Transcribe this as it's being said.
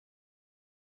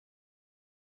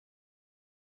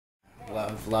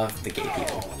love the gay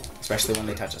people, especially when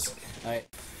they touch us. All right.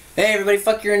 Hey everybody,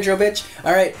 fuck your intro, bitch.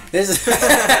 Alright, this is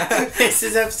this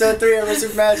is episode 3 of our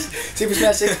Super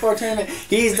Smash 64 tournament.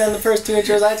 He's done the first 2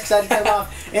 intros, I decided to cut him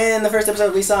off. In the first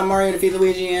episode, we saw Mario defeat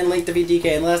Luigi and Link defeat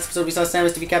DK. In the last episode, we saw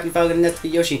Samus defeat Captain Falcon and Ness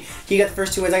defeat Yoshi. He got the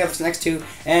first 2 wins, I got the next 2.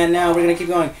 And now we're gonna keep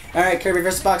going. Alright, Kirby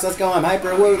versus Box, let's go. I'm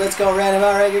hyper, woo, let's go, random.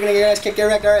 Alright, you're gonna get your ass kicked, get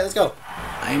wrecked. Alright, let's go.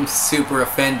 I'm super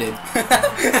offended.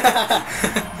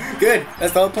 Good,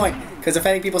 that's the whole point. Because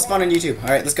offending people spawn on YouTube.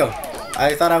 Alright, let's go.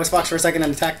 I thought I was Fox for a second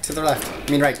and attacked to the left.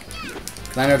 I mean right.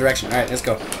 Because I know direction. Alright, let's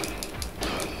go.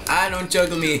 Ah, don't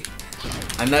juggle me.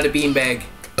 I'm not a beanbag.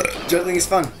 Juggling is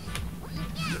fun.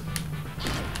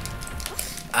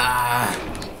 Ah.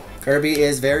 Kirby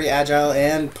is very agile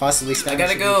and possibly Spanish. I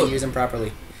gotta go. You can use him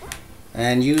properly.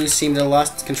 And you seem to have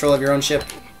lost control of your own ship.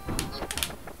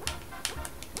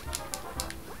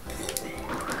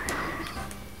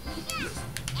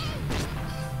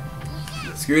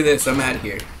 Screw this, I'm out of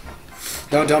here.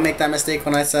 Don't make that mistake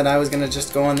when I said I was gonna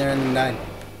just go on there and then die.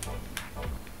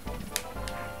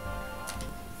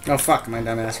 Oh fuck, my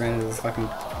dumb ass ran into the fucking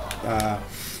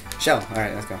shell.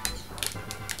 Alright, let's go.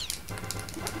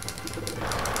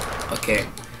 Okay,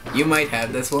 you might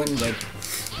have this one, but...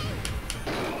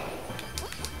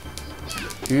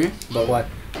 But what?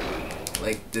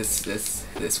 Like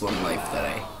this one life that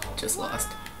I just lost.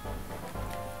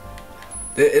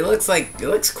 It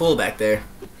looks cool back there.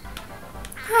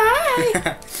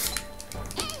 Hi.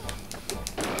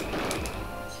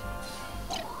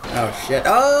 Oh shit!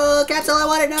 Oh, capsule! I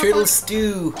wanted no. Turtle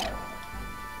stew.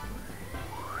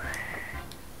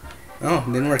 Oh,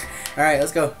 didn't work. All right,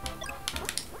 let's go.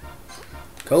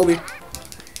 Kobe.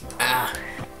 Ah,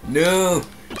 no.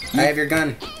 I have your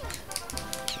gun.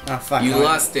 Oh fuck! You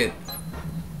lost it.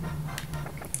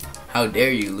 How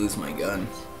dare you lose my gun?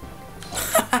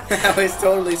 That was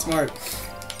totally smart.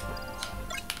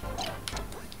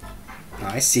 Oh,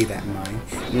 I see that in mine.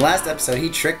 In the last episode, he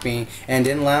tricked me and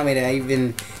didn't allow me to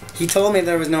even. He told me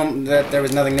there was nothing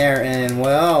there, and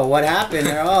well, what happened?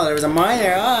 Oh, there was a mine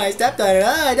there. Oh, I stepped on it. Oh,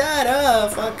 I died. Oh,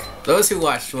 fuck. Those who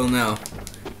watched will know.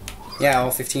 Yeah,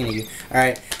 all 15 of you. All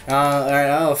right. All right.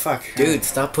 Oh, fuck. Dude,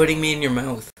 stop putting me in your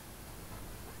mouth.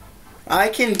 I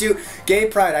can do gay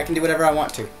pride. I can do whatever I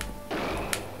want to.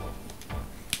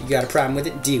 You got a problem with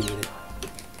it? Deal with it.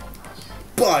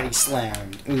 Body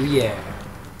slammed. Ooh, yeah.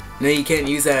 No, you can't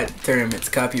use that term. It's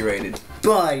copyrighted.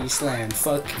 Body slammed.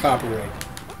 Fuck copyright.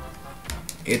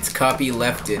 It's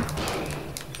copy-lefted.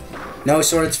 No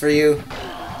swords for you.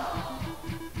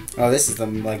 Oh, this is the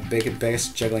like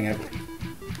biggest juggling ever.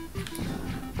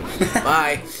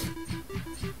 Bye.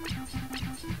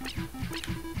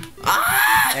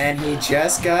 Ah! And he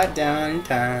just got down in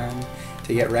time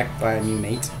to get wrecked by a new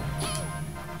mate.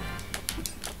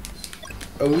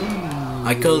 Oh,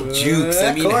 I called jukes.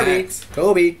 I mean hacks.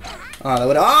 Kobe. Oh, that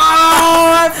would. Oh,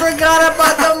 I forgot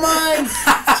about the mine.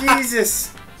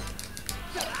 Jesus.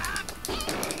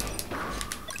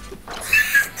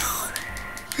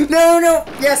 No, no.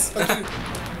 Yes. Okay.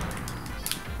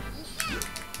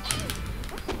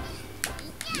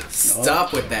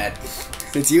 Stop with that.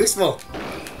 It's useful.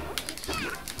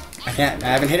 I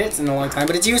haven't hit it in a long time,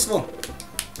 but it's useful.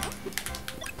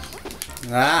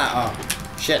 Ah.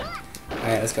 Oh. Shit.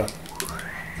 Alright, let's go.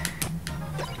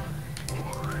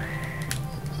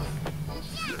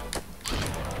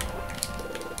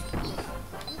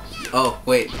 Oh,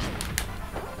 wait.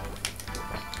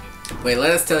 Wait,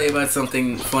 let us tell you about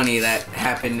something funny that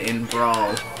happened in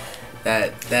Brawl.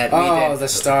 That we did. Oh, the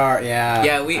star, yeah.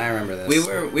 Yeah, I remember this.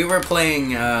 We were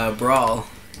playing Brawl.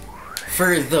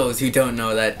 For those who don't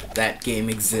know that game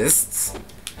exists.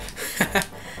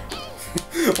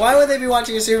 Why would they be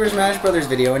watching a Super Smash Brothers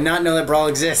video and not know that Brawl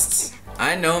exists?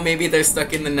 I know, maybe they're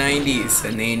stuck in the 90s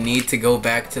and they need to go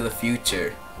back to the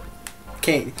future.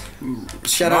 Okay,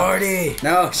 shut Marty. up.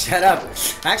 No, shut up.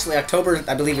 Actually, October,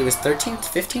 I believe it was 13th,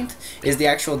 15th, is the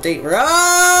actual date where...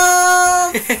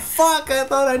 Oh, fuck, I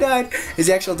thought I died. Is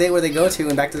the actual date where they go to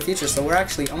in Back to the Future, so we're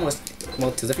actually almost,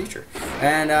 well, to the future.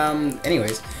 And,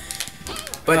 anyways.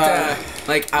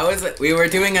 But, we were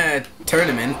doing a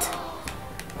tournament.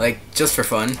 Like, just for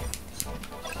fun.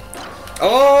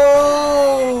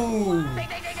 Oh!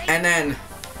 And then,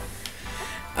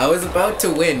 I was about to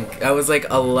win. I was like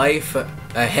a life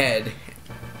ahead.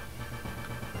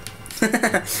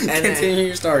 Continue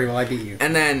your story while I beat you.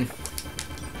 And then,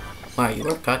 wow, you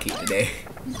look cocky today.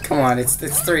 Come on, it's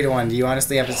 3-1. Do you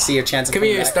honestly have to see a chance of Come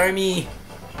here, back? Starmie.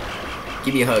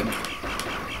 Give me a hug.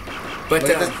 But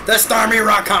the Starmie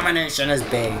Rock combination is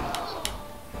bae.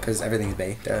 Because everything's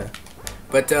bae. Duh.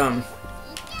 But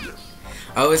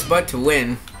I was about to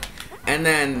win, and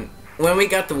then when we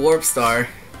got the warp star.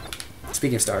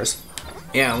 Speaking of stars.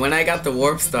 Yeah, when I got the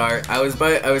warp star, I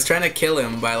was trying to kill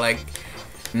him by like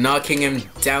knocking him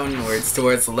downwards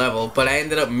towards the level, but I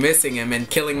ended up missing him and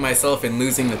killing myself and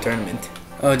losing the tournament.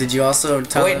 Oh, did you also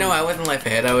tell Wait, him? no, I wasn't life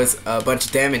ahead. I was a bunch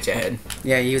of damage ahead.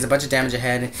 Yeah, he was a bunch of damage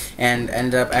ahead and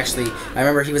ended up actually... I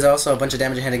remember he was also a bunch of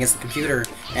damage ahead against the computer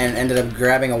and ended up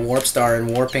grabbing a warp star and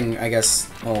warping, I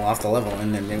guess, off the level.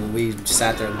 And then we just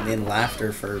sat there in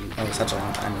laughter for such a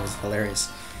long time. It was hilarious.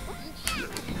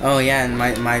 Oh yeah, and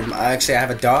actually I have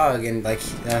a dog and like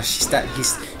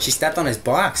she stepped on his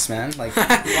box, man. Like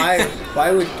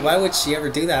why would she ever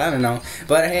do that? I don't know.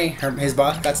 But hey, his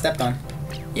box got stepped on.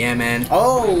 Yeah, man.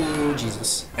 Oh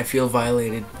Jesus! I feel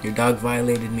violated. Your dog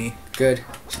violated me. Good.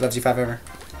 She loves you forever.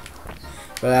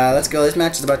 But let's go. This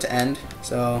match is about to end,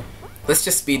 so let's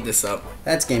just speed this up.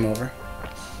 That's game over.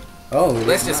 Oh,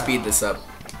 let's just speed this up.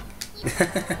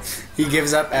 He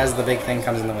gives up as the big thing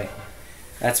comes in the way.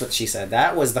 That's what she said.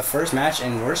 That was the first match,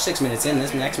 and we're 6 minutes in.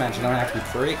 This next match is going to have to be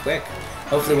pretty quick.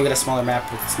 Hopefully we'll get a smaller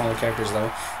map with smaller characters,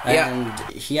 though. And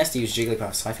he has to use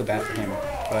Jigglypuff, so I feel bad for him.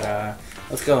 But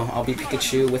let's go. I'll be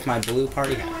Pikachu with my blue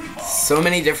party hat. So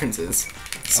many differences.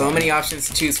 So many options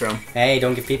to choose from. Hey,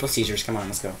 don't give people seizures. Come on,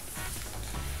 let's go.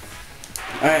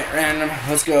 Alright, random.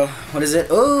 Let's go. What is it?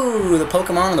 Oh, the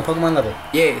Pokemon on the Pokemon level.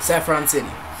 Yay, Saffron City.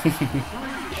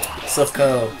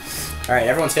 Slivko. Alright,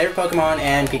 everyone's favorite Pokemon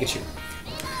and Pikachu.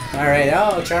 Alright,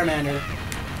 oh, Charmander.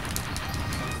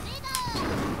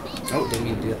 Oh, didn't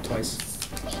mean to do that twice.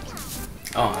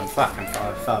 Oh, I'm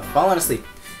falling asleep.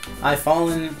 I've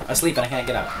fallen asleep and I can't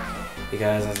get up.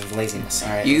 Because of laziness.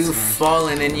 Alright. You've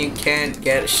fallen and you can't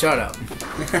get... Shut up.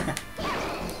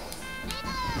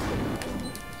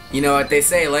 You know what they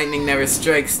say, lightning never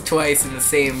strikes twice in the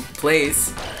same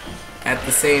place at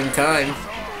the same time.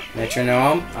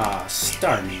 Metronome? Ah,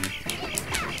 Starmie.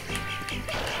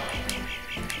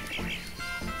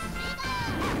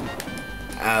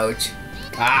 Ouch.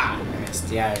 Ah, I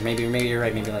missed. Yeah, maybe you're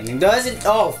right. Maybe lightning does it.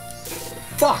 Oh,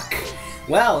 fuck.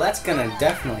 Well, that's gonna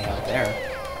definitely help there.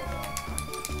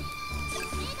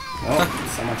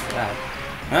 Oh, so much for that.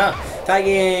 Ah, tie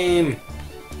game.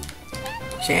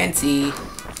 Chansey.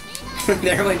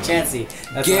 There went Chansey.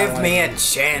 That's Give me a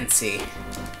Chansey.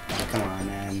 Oh, come on,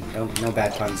 man. No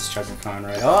bad puns,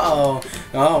 Chuggaaconroy. Uh-oh.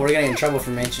 Oh, we're getting in trouble for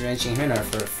mentioning him in our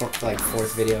like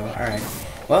fourth video. Alright.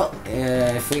 Well,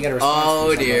 if we get a response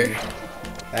oh, dear.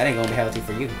 That ain't gonna be healthy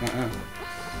for you.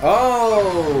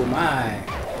 Oh, my.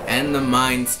 And the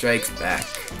mind strikes back.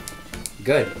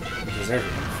 Good. You deserve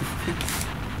it.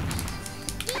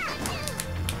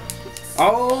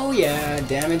 Oh, yeah.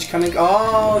 Damage coming.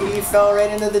 Oh, he fell right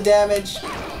into the damage.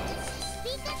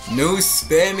 No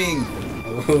spamming.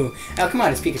 Ooh. Oh, come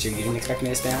on. It's Pikachu. You didn't expect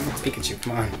me to spam? It's Pikachu.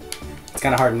 Come on. It's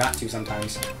kind of hard not to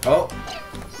sometimes. Oh.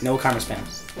 No karma spam.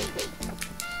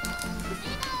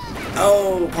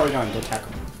 Oh, Porygon. Don't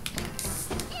tackle.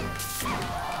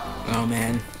 Oh,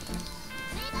 man.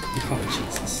 Oh,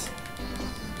 Jesus.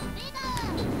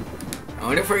 I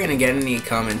wonder if we're gonna get any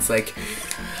comments like,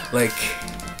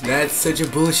 that's such a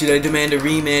bullshit, I demand a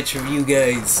rematch of you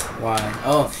guys. Why?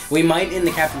 Oh, we might in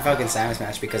the Captain Falcon Samus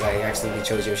match because I accidentally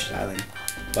chose Yoshi's Island.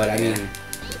 But, I mean,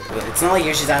 it's not like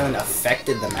Yoshi's Island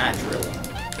affected the match, really.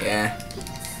 Yeah.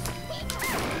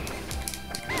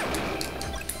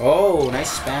 Oh,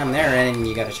 nice spam there, and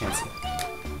you got a chance.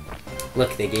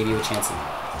 Look, they gave you a chance.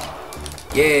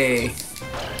 Yay.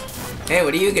 Hey,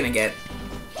 what are you gonna get?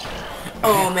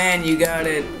 Oh man, you got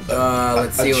it.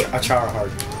 Let's see what... A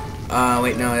Charahard.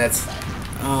 Wait, no, that's...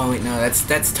 Oh, wait, no, that's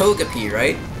Togepi,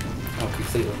 right? Oh,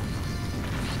 completely.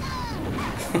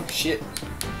 Shit.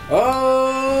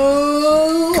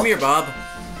 Oh! Come here, Bob.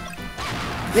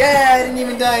 Yeah, I didn't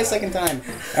even die a second time.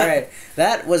 Alright,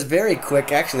 that was very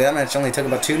quick. Actually, that match only took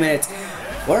about 2 minutes.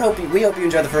 We hope you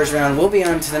enjoyed the first round. We'll be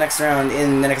on to the next round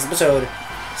in the next episode.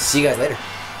 See you guys later.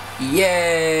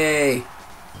 Yay!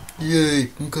 Yay,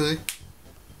 okay.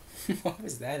 What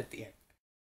was that at the end?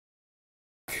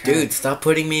 Dude, stop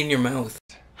putting me in your mouth.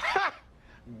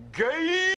 Gay!